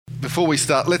before we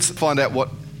start, let's find out what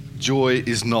joy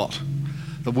is not.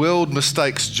 The world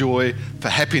mistakes joy for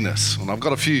happiness. And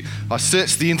I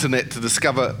searched the internet to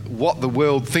discover what the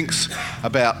world thinks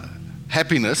about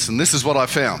happiness, and this is what I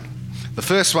found. The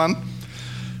first one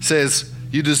says,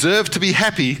 you deserve to be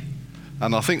happy,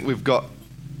 and I think we've got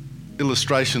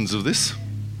illustrations of this.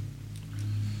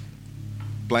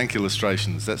 Blank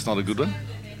illustrations, that's not a good one?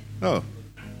 Oh.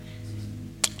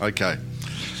 Okay.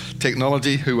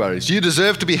 Technology, who worries? You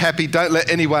deserve to be happy, don't let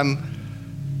anyone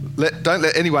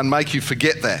make you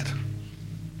forget that.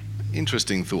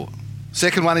 Interesting thought.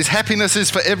 Second one is happiness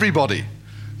is for everybody.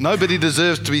 Nobody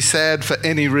deserves to be sad for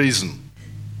any reason.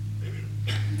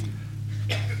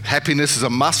 Happiness is a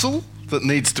muscle that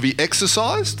needs to be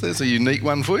exercised. There's a unique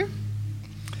one for you.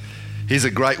 Here's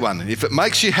a great one. If it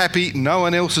makes you happy, no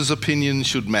one else's opinion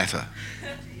should matter.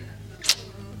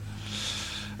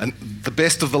 And the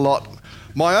best of the lot,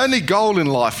 my only goal in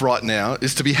life right now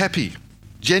is to be happy.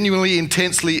 Genuinely,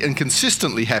 intensely and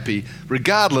consistently happy,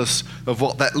 regardless of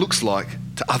what that looks like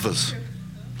to others.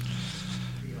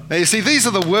 Now you see, these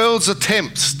are the world's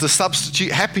attempts to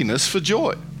substitute happiness for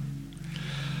joy.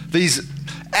 These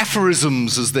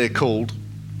aphorisms, as they're called,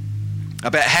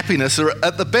 about happiness are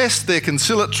at the best they're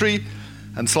conciliatory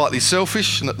and slightly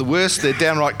selfish, and at the worst they're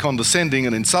downright condescending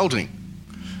and insulting,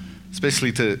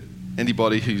 especially to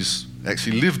anybody who's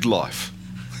actually lived life.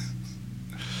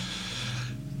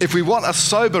 If we want a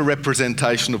sober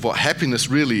representation of what happiness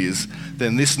really is,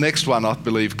 then this next one, I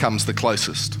believe, comes the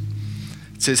closest.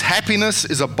 It says, happiness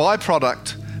is a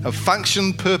byproduct of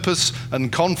function, purpose,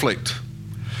 and conflict.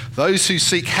 Those who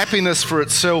seek happiness for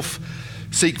itself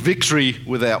seek victory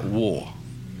without war.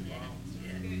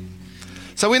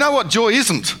 So we know what joy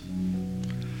isn't.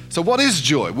 So what is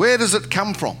joy? Where does it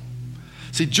come from?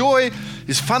 See, joy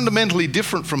is fundamentally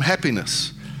different from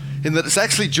happiness in that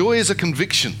joy is a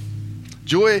conviction.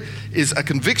 Joy is a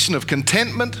conviction of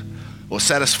contentment or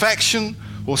satisfaction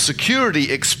or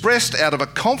security expressed out of a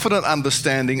confident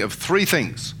understanding of three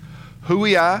things: who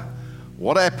we are,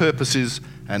 what our purpose is,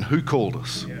 and who called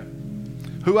us. Yeah.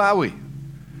 Who are we?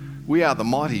 We are the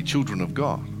mighty children of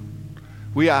God.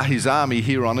 We are his army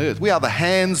here on earth. We are the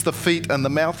hands, the feet, and the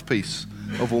mouthpiece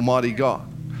of Almighty God.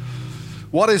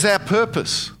 What is our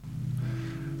purpose?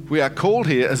 We are called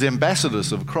here as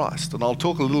ambassadors of Christ, and I'll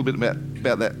talk a little bit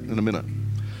about that in a minute.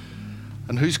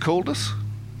 And who's called us?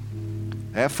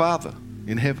 Our Father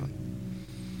in heaven.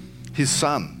 His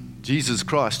Son, Jesus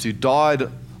Christ, who died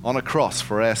on a cross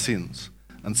for our sins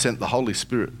and sent the Holy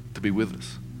Spirit to be with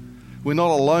us. We're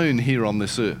not alone here on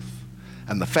this earth.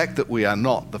 And the fact that we are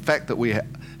not, the fact that we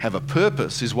have a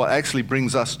purpose is what actually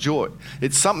brings us joy.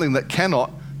 It's something that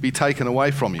cannot be taken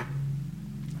away from you.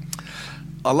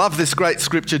 I love this great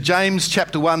scripture, James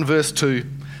chapter 1, verse 2.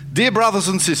 Dear brothers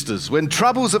and sisters, when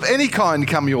troubles of any kind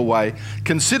come your way,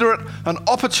 consider it an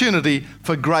opportunity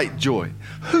for great joy.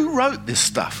 Who wrote this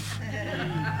stuff?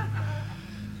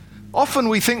 Often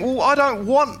we think, well, I don't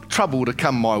want trouble to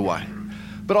come my way.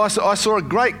 But I saw a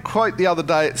great quote the other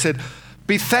day. It said,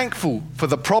 be thankful for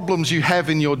the problems you have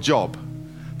in your job,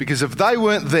 because if they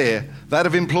weren't there, they'd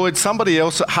have employed somebody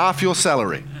else at half your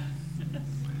salary.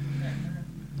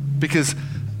 Because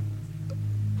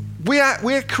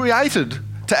we're created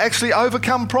to actually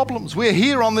overcome problems. We're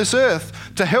here on this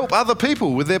earth to help other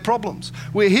people with their problems.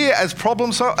 We're here as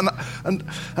problem solvers.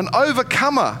 An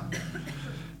overcomer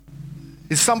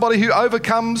is somebody who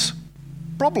overcomes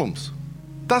problems,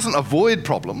 doesn't avoid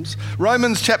problems.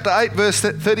 Romans chapter 8 verse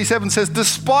 37 says,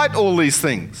 despite all these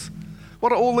things.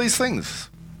 What are all these things?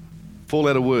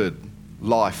 Four-letter word,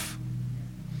 life.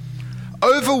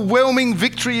 Overwhelming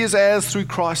victory is ours through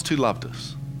Christ who loved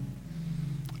us.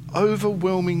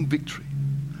 Overwhelming victory.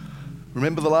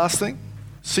 Remember the last thing?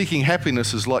 Seeking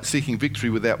happiness is like seeking victory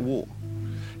without war.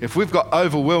 If we've got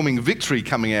overwhelming victory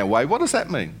coming our way, what does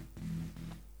that mean?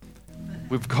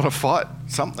 We've got to fight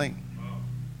something.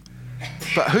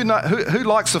 But who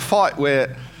likes a fight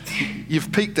where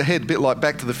you've peeked ahead, a bit like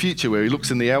Back to the Future, where he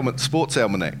looks in the sports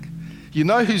almanac? You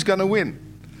know who's going to win.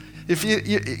 If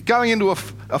you're going into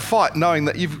a fight knowing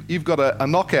that you've got a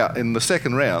knockout in the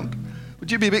second round, would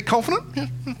you be a bit confident?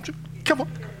 Come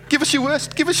on, give us your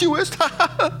worst.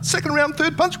 Second round,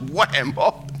 third punch, wham!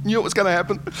 Oh, knew it was going to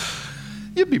happen.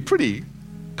 You'd be pretty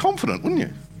confident, wouldn't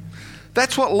you?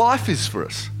 That's what life is for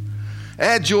us.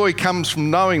 Our joy comes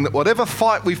from knowing that whatever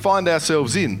fight we find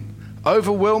ourselves in,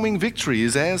 overwhelming victory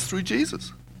is ours through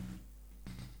Jesus.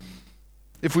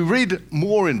 If we read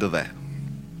more into that,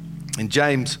 in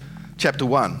James chapter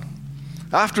 1,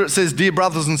 after it says, dear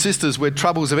brothers and sisters, where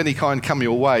troubles of any kind come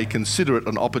your way, consider it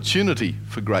an opportunity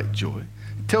for great joy.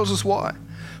 It tells us why.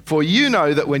 For you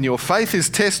know that when your faith is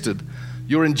tested,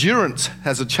 your endurance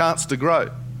has a chance to grow.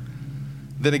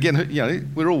 Then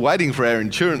again, we're all waiting for our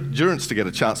endurance to get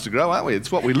a chance to grow, aren't we?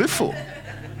 It's what we live for.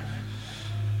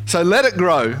 So let it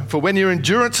grow, for when your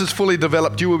endurance is fully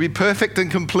developed, you will be perfect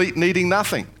and complete, needing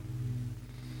nothing.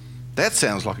 That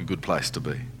sounds like a good place to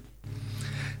be.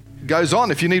 It goes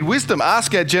on, if you need wisdom,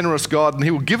 ask our generous God and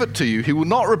he will give it to you. He will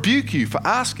not rebuke you for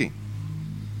asking.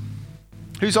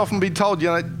 Who's often been told,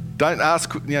 don't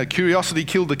ask, curiosity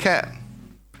killed the cat.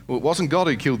 Well, it wasn't God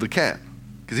who killed the cat,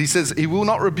 because he says he will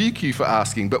not rebuke you for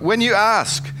asking. But when you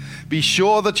ask, be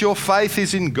sure that your faith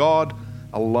is in God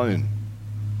alone.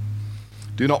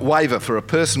 Do not waver, for a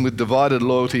person with divided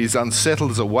loyalty is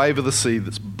unsettled as a wave of the sea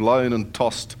that's blown and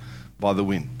tossed by the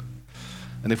wind.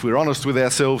 And if we're honest with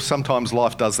ourselves, sometimes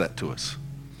life does that to us.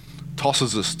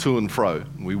 Tosses us to and fro.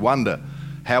 And we wonder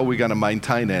how we're going to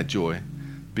maintain our joy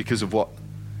because of what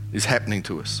is happening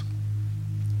to us.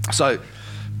 So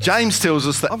James tells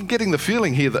us that I'm getting the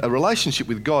feeling here that a relationship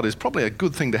with God is probably a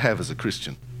good thing to have as a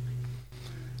Christian.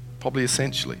 Probably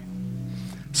essentially.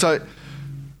 So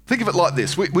think of it like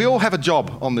this. We all have a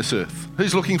job on this earth.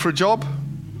 Who's looking for a job?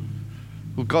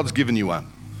 Well, God's given you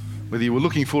one, whether you were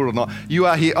looking for it or not. You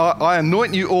are here. I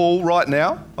anoint you all right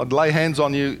now. I'd lay hands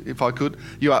on you if I could.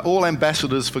 You are all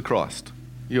ambassadors for Christ.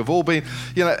 You have all been,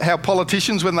 how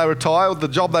politicians, when they retire, the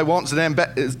job they want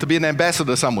is to be an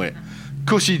ambassador somewhere.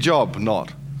 Cushy job,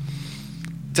 not.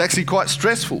 It's actually quite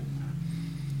stressful.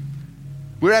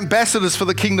 We're ambassadors for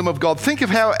the kingdom of God. Think of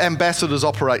how ambassadors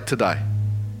operate today.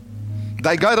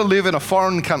 They go to live in a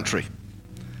foreign country,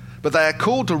 but they are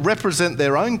called to represent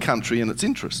their own country and its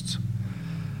interests.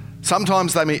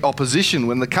 Sometimes they meet opposition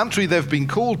when the country they've been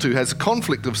called to has a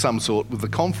conflict of some sort with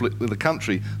the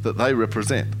country that they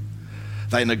represent.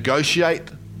 They negotiate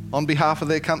on behalf of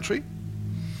their country.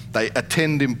 They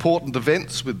attend important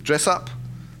events with dress up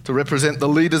to represent the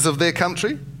leaders of their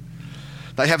country.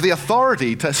 They have the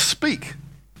authority to speak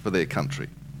for their country.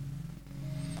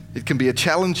 It can be a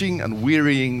challenging and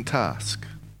wearying task.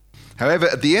 However,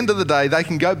 at the end of the day, they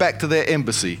can go back to their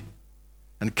embassy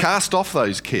and cast off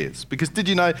those cares. Because did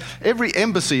you know, every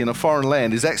embassy in a foreign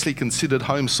land is actually considered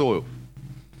home soil.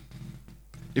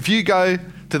 If you go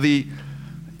to the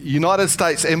United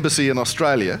States Embassy in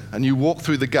Australia and you walk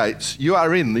through the gates, you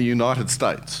are in the United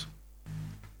States.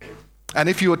 And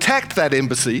if you attacked that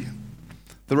embassy,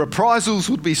 the reprisals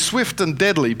would be swift and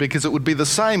deadly, because it would be the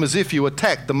same as if you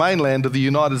attacked the mainland of the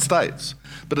United States.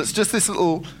 But it's just this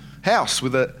little house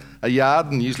with a yard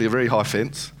and usually a very high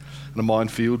fence and a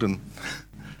minefield and,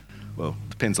 well,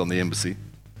 depends on the embassy.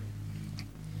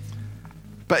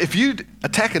 But if you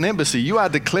attack an embassy, you are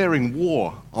declaring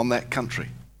war on that country.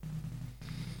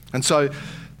 And so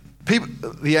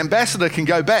the ambassador can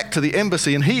go back to the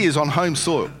embassy and he is on home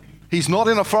soil. He's not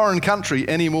in a foreign country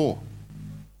anymore.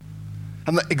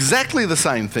 And exactly the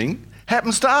same thing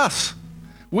happens to us.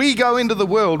 We go into the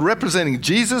world representing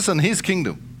Jesus and his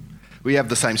kingdom. We have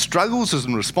the same struggles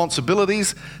and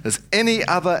responsibilities as any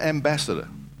other ambassador.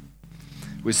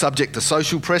 We're subject to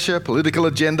social pressure, political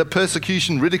agenda,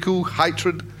 persecution, ridicule,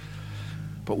 hatred.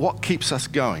 But what keeps us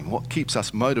going, what keeps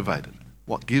us motivated,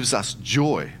 what gives us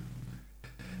joy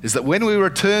is that when we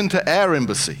return to our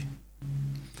embassy,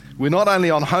 we're not only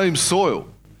on home soil,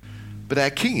 but our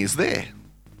King is there.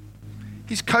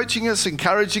 He's coaching us,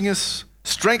 encouraging us,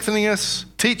 strengthening us,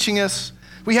 teaching us.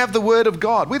 We have the Word of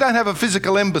God. We don't have a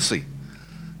physical embassy.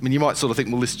 I mean, you might sort of think,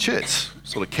 well, this church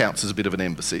sort of counts as a bit of an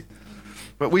embassy.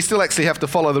 But we still actually have to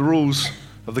follow the rules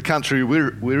of the country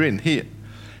we're in here.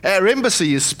 Our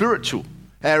embassy is spiritual.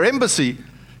 Our embassy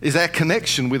is our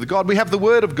connection with God. We have the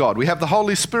Word of God. We have the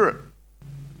Holy Spirit.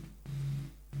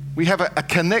 We have a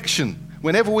connection.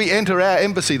 Whenever we enter our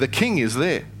embassy, the King is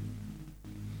there.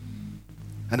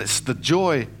 And it's the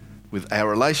joy with our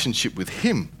relationship with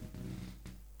Him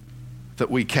that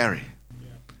we carry.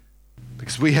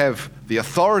 Because we have the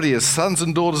authority as sons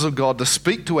and daughters of God to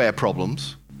speak to our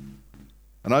problems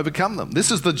and overcome them. This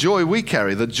is the joy we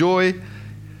carry, the joy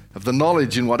of the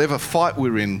knowledge in whatever fight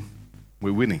we're in,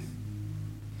 we're winning.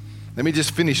 Let me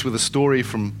just finish with a story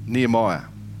from Nehemiah.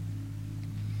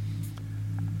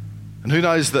 And who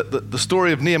knows that the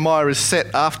story of Nehemiah is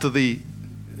set after the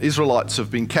Israelites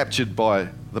have been captured by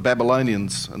the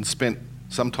Babylonians and spent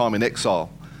some time in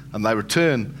exile. And they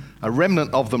return, a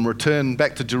remnant of them return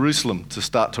back to Jerusalem to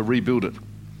start to rebuild it.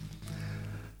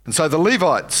 And so the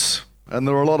Levites, and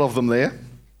there were a lot of them there,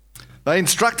 they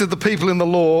instructed the people in the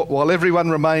law while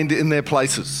everyone remained in their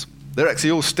places. They're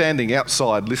actually all standing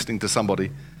outside listening to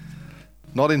somebody,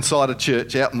 not inside a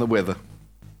church, out in the weather.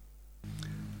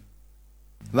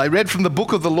 They read from the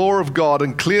book of the law of God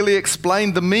and clearly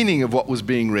explained the meaning of what was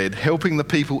being read, helping the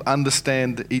people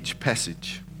understand each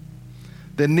passage.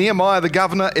 Then Nehemiah the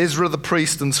governor, Ezra the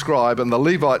priest and scribe, and the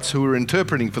Levites who were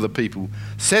interpreting for the people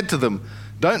said to them,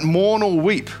 "Don't mourn or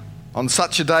weep on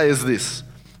such a day as this,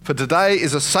 for today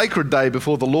is a sacred day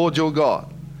before the Lord your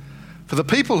God." For the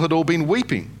people had all been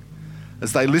weeping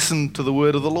as they listened to the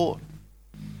word of the Lord.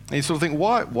 And you sort of think,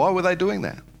 why were they doing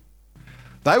that?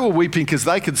 They were weeping because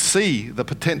they could see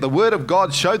the word of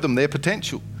God showed them their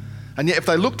potential. And yet if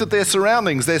they looked at their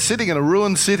surroundings, they're sitting in a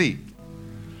ruined city,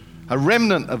 a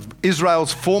remnant of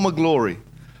Israel's former glory,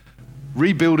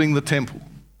 rebuilding the temple.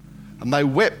 And they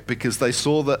wept because they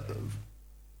saw that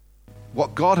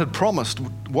what God had promised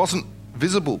wasn't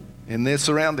visible in their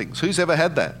surroundings. Who's ever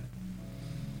had that?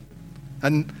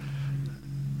 And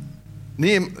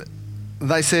Nehemiah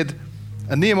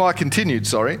continued,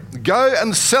 "Go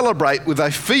and celebrate with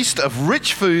a feast of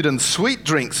rich food and sweet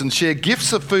drinks and share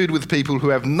gifts of food with people who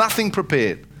have nothing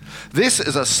prepared. This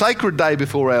is a sacred day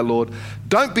before our Lord.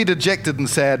 Don't be dejected and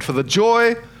sad, for the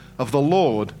joy of the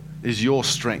Lord is your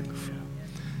strength."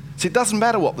 See, it doesn't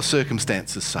matter what the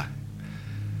circumstances say.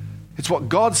 It's what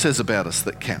God says about us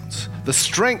that counts. The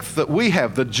strength that we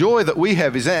have, the joy that we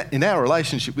have is in our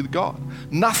relationship with God.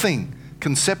 Nothing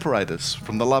can separate us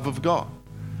from the love of God.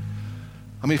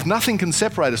 I mean, if nothing can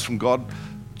separate us from God,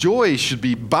 joy should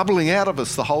be bubbling out of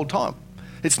us the whole time.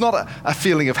 It's not a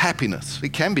feeling of happiness.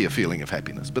 It can be a feeling of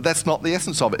happiness, but that's not the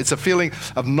essence of it. It's a feeling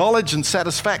of knowledge and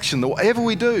satisfaction that whatever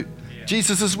we do,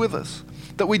 Jesus is with us.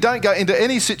 That we don't go into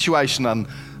any situation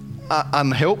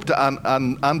unhelped,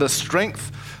 under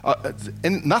strength.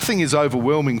 And nothing is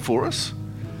overwhelming for us.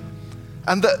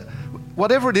 And that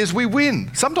whatever it is, we win.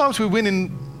 Sometimes we win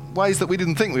in ways that we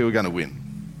didn't think we were going to win.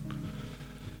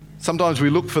 Sometimes we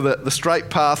look for the straight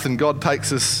path and God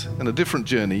takes us in a different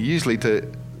journey, usually to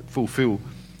fulfill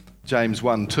James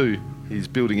 1:2. He's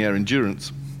building our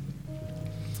endurance.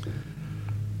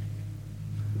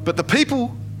 But the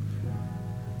people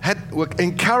were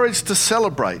encouraged to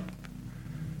celebrate,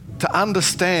 to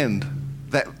understand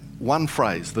that one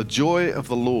phrase, the joy of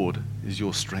the Lord is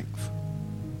your strength.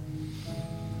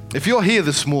 If you're here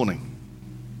this morning,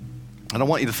 and I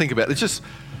want you to think about it, just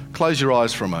close your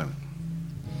eyes for a moment.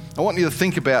 I want you to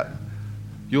think about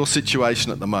your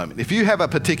situation at the moment. If you have a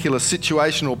particular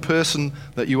situation or person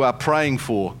that you are praying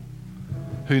for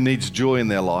who needs joy in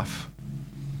their life,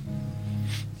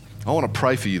 I want to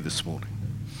pray for you this morning.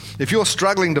 If you're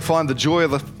struggling to find the joy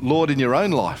of the Lord in your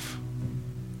own life,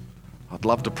 I'd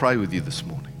love to pray with you this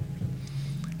morning.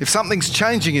 If something's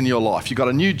changing in your life, you've got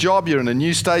a new job, you're in a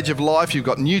new stage of life, you've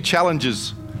got new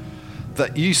challenges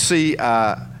that you see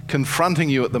are confronting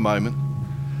you at the moment,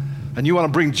 and you want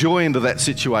to bring joy into that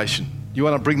situation, you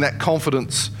want to bring that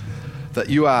confidence that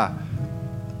you are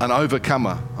an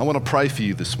overcomer, I want to pray for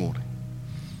you this morning.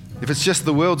 If it's just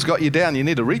the world's got you down, you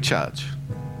need a recharge,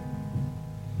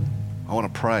 I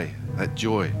want to pray that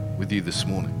joy with you this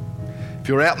morning. If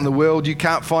you're out in the world, you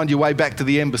can't find your way back to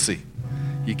the embassy,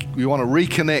 you want to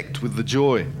reconnect with the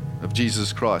joy of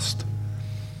Jesus Christ,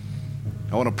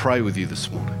 I want to pray with you this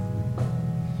morning.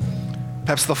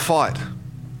 Perhaps the fight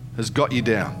has got you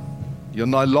down. You're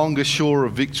no longer sure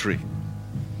of victory.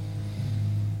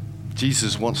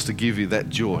 Jesus wants to give you that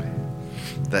joy,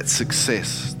 that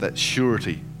success, that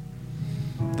surety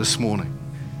this morning.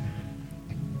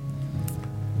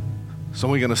 So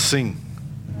we're going to sing,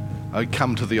 "Oh,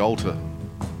 Come to the Altar"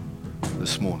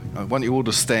 this morning. I want you all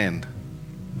to stand.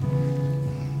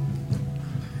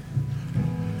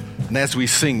 And as we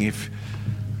sing, if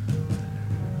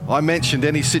I mentioned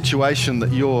any situation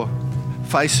that you're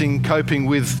facing, coping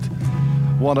with,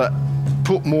 want to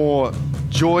put more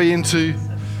joy into,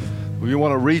 or you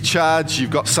want to recharge, you've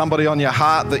got somebody on your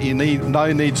heart that you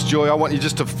know needs joy, I want you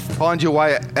just to find your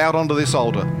way out onto this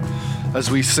altar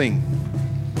as we sing.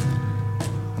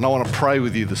 And I want to pray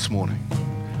with you this morning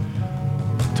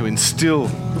to instill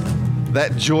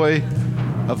that joy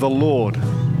of the Lord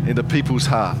into people's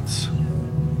hearts.